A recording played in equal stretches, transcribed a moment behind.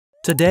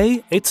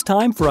Today, it's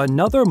time for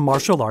another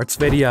martial arts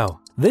video.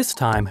 This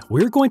time,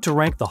 we're going to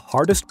rank the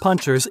hardest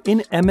punchers in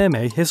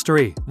MMA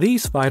history.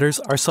 These fighters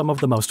are some of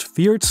the most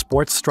feared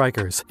sports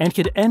strikers and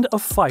can end a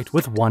fight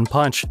with one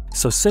punch.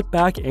 So sit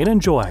back and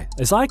enjoy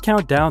as I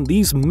count down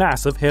these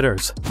massive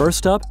hitters.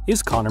 First up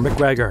is Conor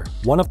McGregor,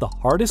 one of the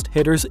hardest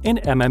hitters in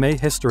MMA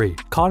history.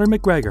 Conor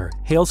McGregor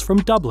hails from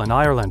Dublin,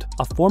 Ireland,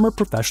 a former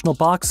professional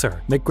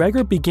boxer.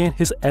 McGregor began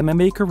his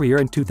MMA career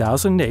in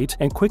 2008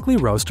 and quickly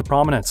rose to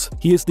prominence.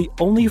 He is the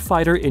only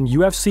fighter in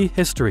UFC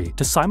history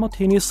to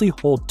simultaneously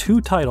hold two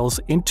titles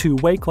in two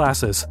weight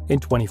classes. In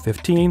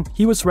 2015,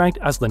 he was ranked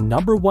as the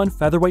 #1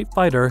 featherweight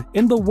fighter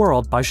in the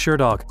world by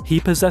Sherdog. He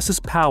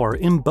possesses power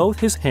in both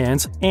his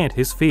hands and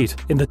his feet.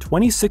 In the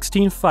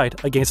 2016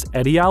 fight against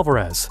Eddie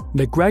Alvarez,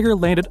 McGregor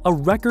landed a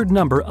record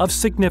number of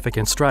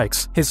significant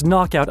strikes. His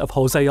knockout of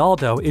Jose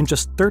Aldo in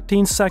just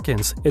 13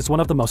 seconds is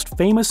one of the most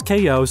famous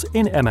KOs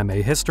in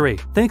MMA history.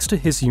 Thanks to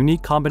his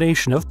unique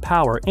combination of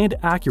power and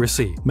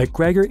accuracy,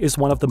 McGregor is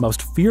one of the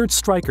most feared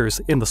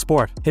strikers in the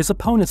sport. His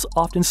opponents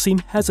often seem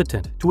hesitant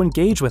to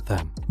engage with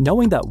them,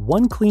 knowing that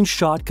one clean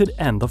shot could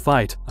end the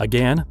fight.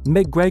 Again,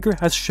 McGregor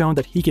has shown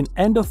that he can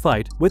end a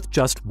fight with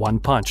just one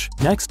punch.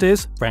 Next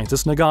is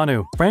Francis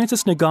Ngannou.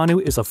 Francis Ngannou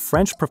is a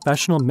French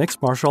professional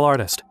mixed martial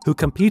artist who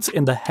competes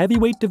in the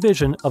heavyweight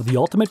division of the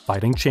Ultimate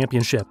Fighting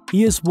Championship.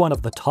 He is one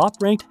of the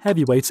top-ranked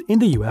heavyweights in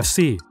the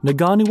UFC.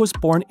 Ngannou was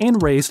born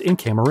and raised in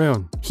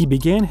Cameroon. He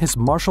began his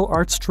martial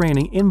arts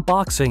training in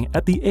boxing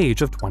at the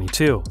age of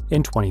 22.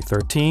 In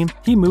 2013,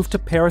 he moved to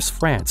Paris,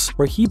 France,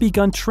 where he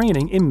began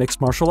training in mixed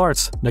martial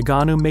arts.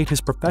 Ngannou made his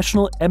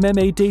professional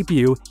MMA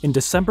debut in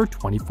December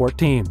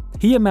 2014.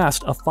 He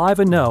amassed a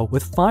 5-0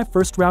 with 5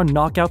 first-round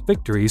knockout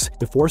victories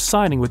before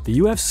signing with the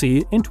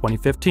UFC in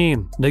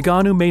 2015.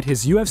 Ngannou made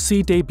his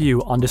UFC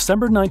debut on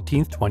December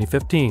 19,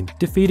 2015,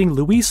 defeating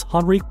Luis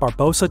Henrique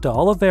Barbosa de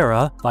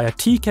Oliveira via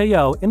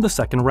TKO in the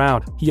second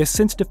round. He has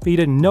since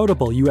defeated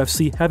notable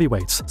UFC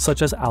heavyweights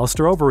such as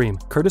Alistair Overeem,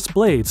 Curtis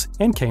Blades,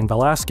 and Cain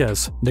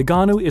Velasquez.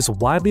 Ngannou is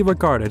widely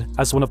regarded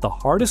as one of the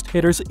hardest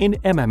hitters in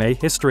MMA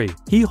history.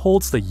 He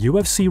holds the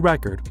UFC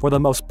record for the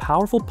most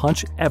powerful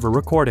punch ever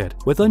recorded,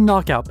 with a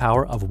knockout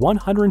power of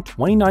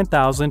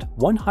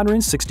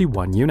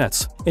 129,161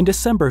 units. In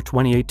December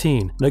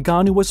 2018,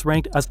 Ngannou was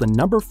ranked as the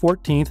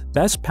 #14th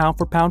best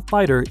pound-for-pound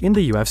fighter in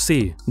the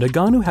UFC.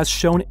 Ngannou has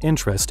shown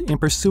interest in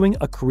pursuing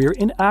a career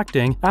in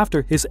acting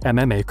after his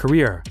MMA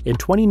career. In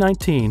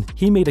 2019,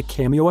 he made a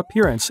cameo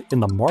appearance in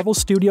the Marvel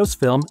Studios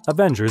film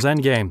Avengers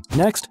Endgame.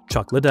 Next,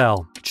 Chuck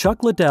Liddell.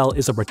 Chuck Liddell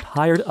is a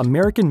retired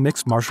American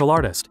mixed martial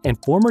artist and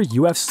former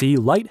UFC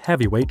light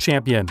heavyweight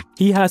champion.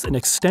 He has an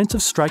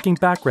extensive striking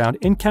background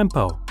in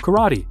Kempo,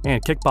 karate,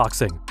 and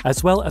kickboxing,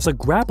 as well as a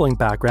grappling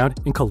background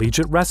in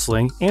collegiate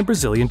wrestling and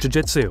Brazilian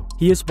Jiu-Jitsu.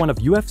 He is one of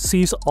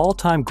UFC's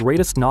all-time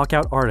greatest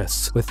knockout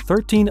artists, with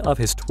 13 of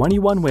his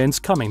 21 wins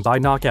coming by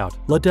knockout.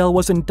 Liddell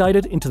was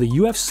indicted into the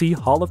UFC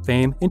Hall of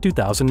Fame in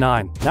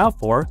 2009. Now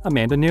for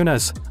Amanda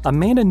Nunes.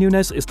 Amanda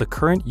Nunes is the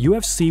current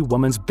UFC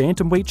Women's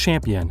Bantamweight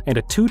Champion and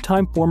a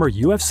 2-time former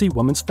UFC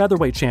Women's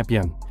Featherweight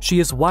Champion. She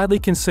is widely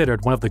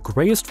considered one of the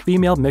greatest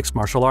female mixed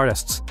martial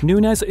artists.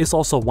 Nunes is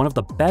also one of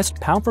the best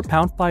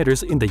pound-for-pound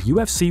fighters in the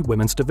UFC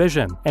women's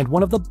division, and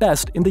one of the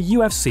best in the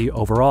UFC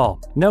overall.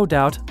 No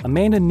doubt,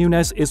 Amanda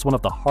Nunes is one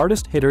of the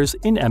hardest hitters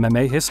in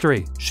MMA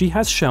history. She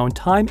has shown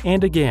time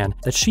and again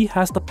that she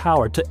has the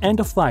power to end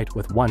a fight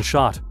with one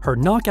shot. Her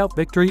knockout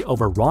victory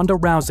over Ronda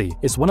Rousey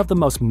is one of the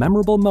most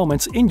memorable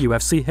moments in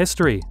UFC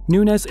history.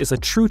 Nunes is a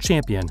true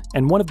champion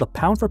and one of the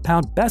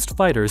pound-for-pound best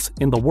fighters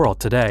in the world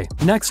today.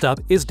 Next up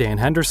is Dan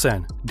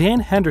Henderson. Dan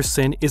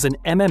Henderson is an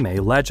MMA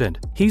legend.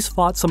 He's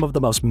fought some of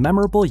the most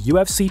memorable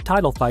UFC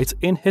title fights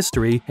in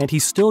history, and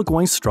he's still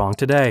going strong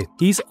today.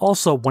 He's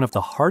also one of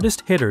the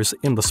hardest hitters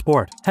in the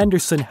sport.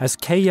 Henderson has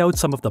KO'd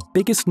some of the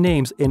biggest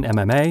names in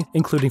MMA,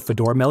 including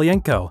Fedor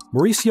Emelianenko,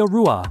 Mauricio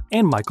Rua,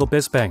 and Michael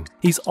Bisping.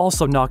 He's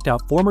also knocked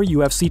out former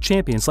UFC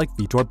champions like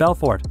Vitor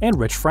Belfort and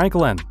Rich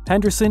Franklin.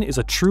 Henderson is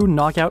a true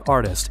knockout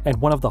artist and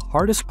one of the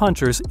hardest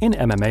punchers in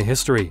MMA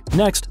history.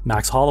 Next,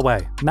 Max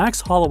Holloway.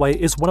 Max Holloway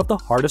is one of the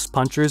hardest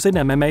punchers in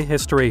MMA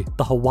history.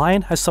 The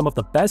Hawaiian has some of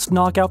the best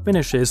knockout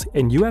finishes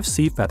in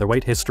UFC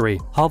featherweight history.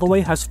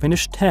 Holloway has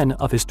finished 10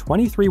 of his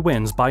 23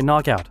 wins by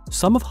knockout.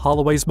 Some of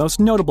Holloway's most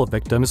notable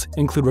victims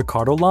include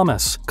Ricardo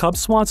Lamas, Cub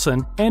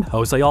Swanson, and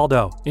Jose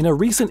Aldo. In a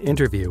recent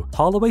interview,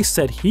 Holloway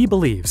said he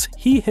believes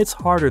he hits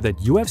harder than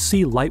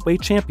UFC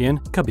lightweight champion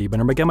Khabib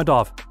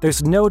Nurmagomedov.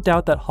 There's no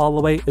doubt that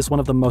Holloway is one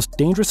of the most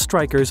dangerous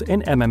strikers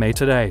in MMA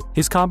today.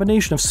 His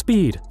combination of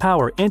speed,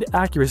 power, and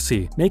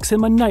accuracy makes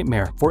him a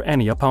nightmare for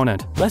any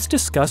opponent. Let's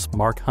discuss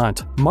Mark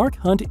Hunt. Mark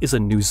Hunt is a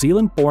New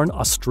Zealand-born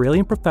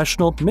Australian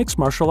professional mixed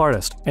martial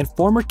artist and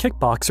former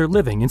kickboxer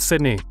living in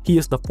Sydney. He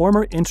is the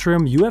former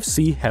interim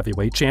UFC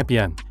heavyweight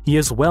champion. He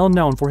is well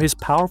known for his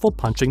powerful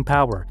punching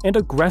power and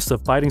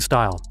aggressive fighting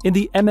style. In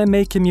the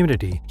MMA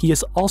community, he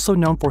is also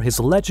known for his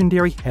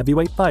legendary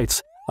heavyweight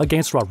fights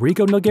against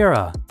Rodrigo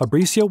Nogueira,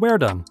 Fabricio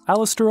Werdum,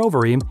 Alistair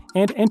Overeem,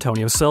 and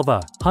Antonio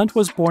Silva. Hunt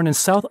was born in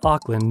South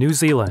Auckland, New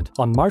Zealand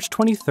on March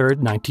 23,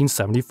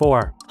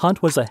 1974.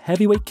 Hunt was a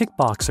heavyweight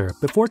kickboxer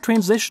before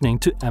transitioning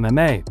to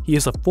MMA. He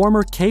is a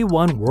former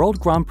K1 World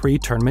Grand Prix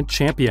tournament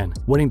champion,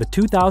 winning the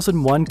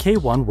 2001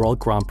 K1 World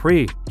Grand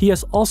Prix. He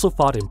has also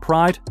fought in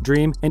Pride,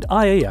 Dream, and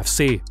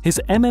IAFC. His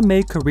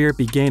MMA career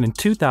began in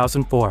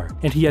 2004,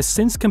 and he has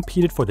since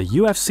competed for the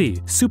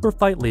UFC, Super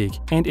Fight League,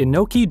 and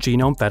Inoki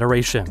Genome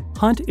Federation.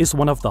 Hunt is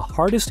one of the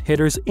hardest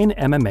hitters in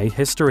MMA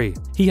history.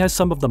 He has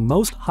some of the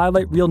most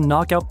highlight reel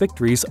knockout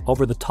victories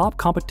over the top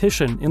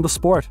competition in the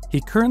sport. He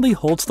currently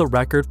holds the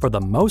record for the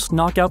most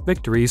knockout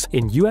victories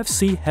in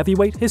UFC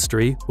heavyweight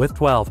history with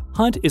 12.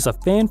 Hunt is a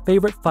fan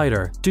favorite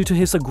fighter due to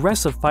his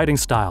aggressive fighting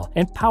style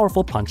and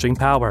powerful punching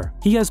power.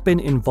 He has been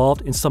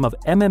involved in some of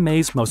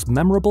MMA's most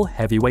memorable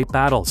heavyweight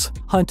battles.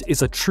 Hunt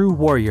is a true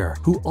warrior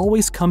who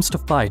always comes to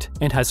fight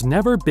and has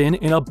never been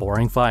in a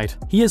boring fight.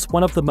 He is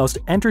one of the most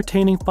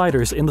entertaining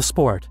fighters in the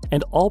sport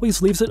and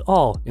always leaves it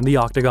all in the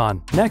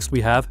octagon. Next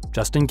we have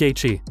Justin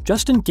Gaethje.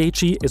 Justin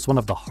Gaethje is one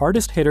of the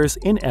hardest hitters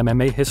in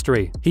MMA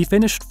history. He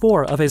finished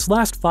 4 of his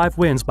last 5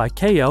 wins by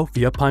KO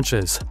via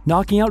punches,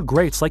 knocking out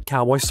greats like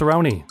Cowboy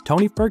Cerrone,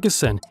 Tony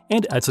Ferguson,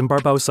 and Edson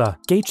Barbosa.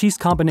 Gaethje's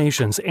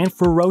combinations and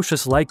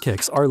ferocious leg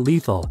kicks are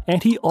lethal,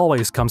 and he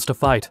always comes to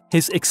fight.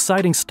 His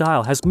exciting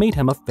style has made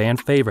him a fan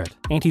favorite,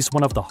 and he's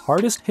one of the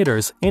hardest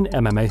hitters in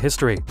MMA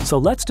history. So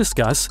let's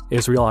discuss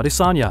Israel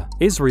Adesanya.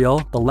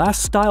 Israel, the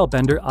last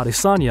stylebender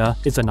Adesanya,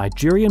 is a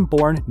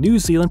Nigerian-born New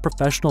Zealand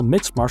professional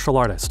mixed martial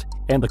artist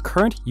and the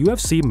current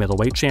UFC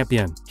middleweight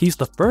champion. He's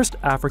the first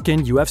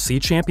African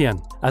UFC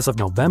champion. As of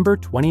November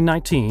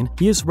 2019,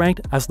 he is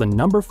ranked as the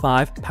number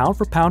 5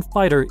 pound-for-pound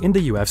fighter in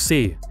the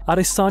UFC.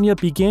 Adesanya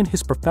began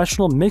his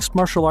professional mixed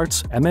martial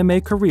arts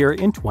MMA career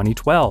in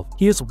 2012.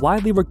 He is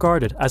widely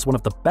regarded as one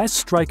of the best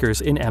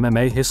strikers in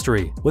MMA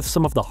history, with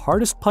some of the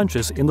hardest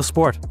punches in the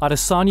sport.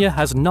 Adesanya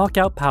has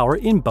knockout power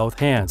in both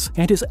hands,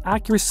 and his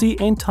accuracy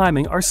and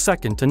timing are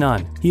second to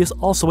none. He is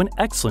also an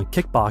excellent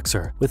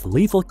kickboxer, with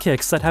lethal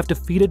kicks that have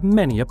defeated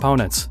many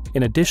opponents.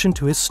 In addition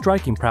to his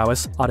striking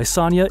prowess,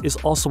 Adesanya is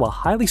also a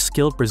highly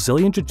skilled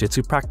Brazilian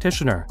Jiu-Jitsu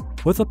practitioner,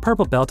 with a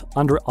purple belt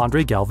under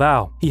Andre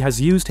Galvao. He has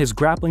used his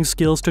grappling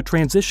skills to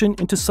transition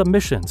into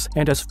submissions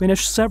and has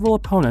finished several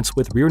opponents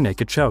with rear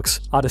naked chokes.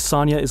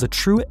 Adesanya is a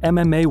true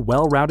MMA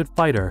well-rounded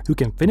fighter who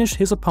can finish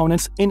his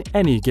opponents in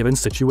any given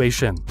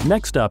situation.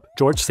 Next up,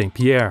 Georges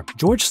St-Pierre.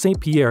 Georges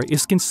St-Pierre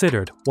is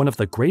considered one of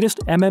the greatest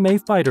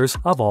MMA fighters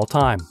of all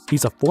time.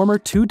 He's a former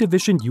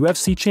 2-division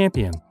UFC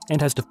champion and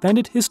has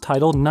defended his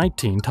title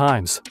 19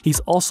 times. He's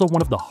also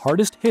one of the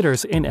hardest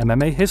hitters in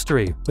MMA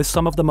history, with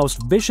some of the most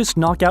vicious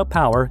knockout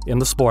power in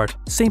the sport.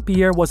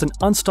 St-Pierre was an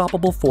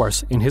unstoppable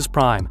force in his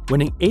prime,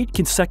 winning 8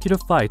 consecutive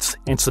fights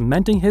and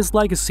cementing his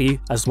legacy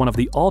as one of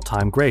the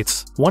all-time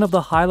greats. One of the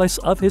highlights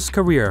of his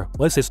career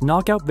was his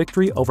knockout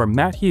victory over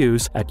Matt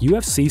Hughes at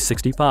UFC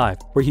 65,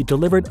 where he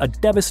delivered a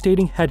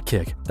devastating head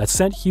kick that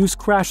sent Hughes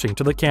crashing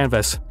to the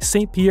canvas.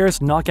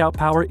 St-Pierre's knockout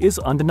power is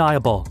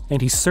undeniable,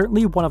 and he's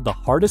certainly one of the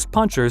hardest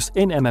punchers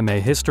in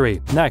MMA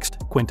history. Next,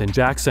 Quinton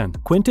Jackson.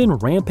 Quinton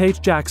Rampage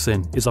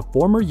Jackson is a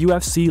former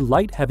UFC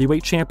light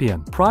heavyweight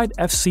champion, Pride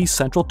FC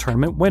Central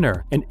Tournament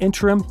winner, and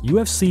interim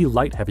UFC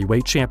light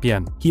heavyweight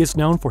champion. He is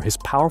known for his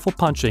powerful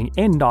punching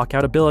and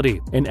knockout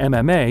ability. In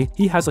MMA,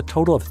 he has a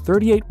total of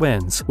 38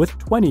 wins, with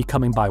 20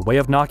 coming by way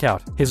of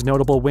knockout. His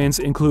notable wins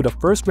include a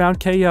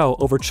first-round KO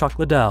over Chuck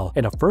Liddell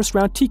and a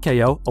first-round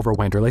TKO over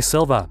Wanderlei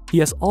Silva. He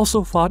has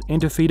also fought and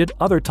defeated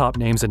other top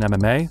names in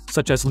MMA,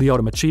 such as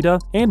Lyoto Machida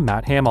and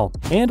Matt Hamill.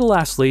 And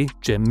lastly,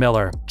 Jim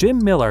Miller. Jim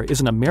Miller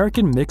is an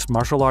American mixed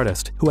martial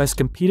artist who has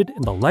competed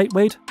in the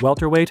lightweight,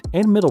 welterweight,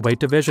 and middleweight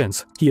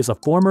divisions. He is a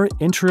former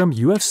interim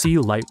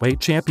UFC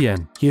lightweight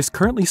champion. He is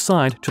currently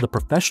signed to the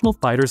Professional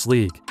Fighters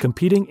League,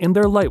 competing in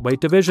their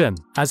lightweight division.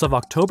 As of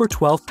October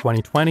 12,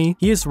 2020,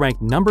 he is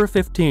ranked number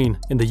 15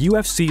 in the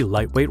UFC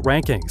lightweight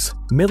rankings.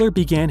 Miller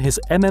began his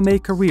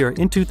MMA career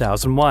in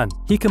 2001.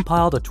 He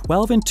compiled a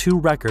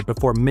 12-2 record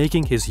before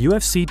making his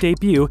UFC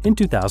debut in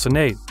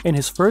 2008. In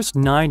his first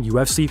 9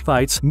 UFC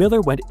fights,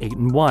 Miller went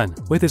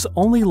 8-1, with his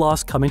only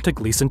loss coming to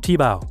Gleison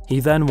Tebow. He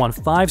then won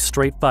 5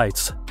 straight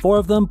fights, 4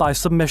 of them by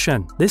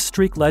submission. This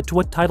streak led to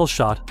a title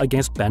shot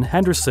against Ben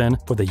Henderson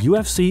for the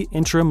UFC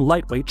Interim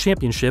Lightweight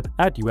Championship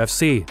at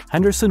UFC.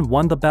 Henderson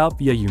won the bout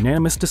via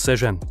unanimous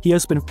decision. He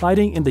has been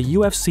fighting in the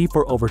UFC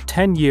for over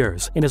 10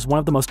 years and is one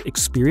of the most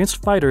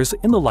experienced fighters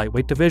in the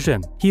lightweight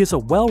division. He is a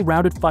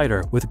well-rounded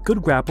fighter with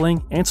good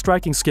grappling and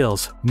striking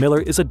skills.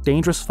 Miller is a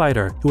dangerous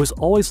fighter who is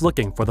always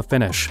looking for the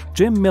finish.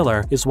 Jim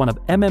Miller is one of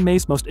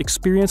MMA's most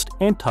experienced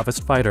and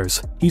toughest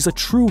fighters. He's a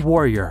true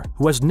warrior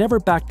who has never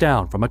backed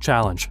down from a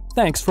challenge.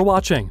 Thanks for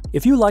watching.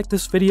 If you liked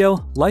this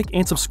video, like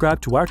and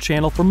subscribe to our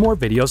channel for more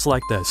videos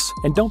like this.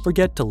 And don't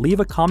forget to leave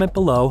a comment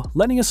below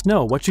letting us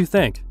know what you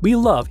think. We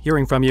love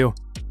hearing from you.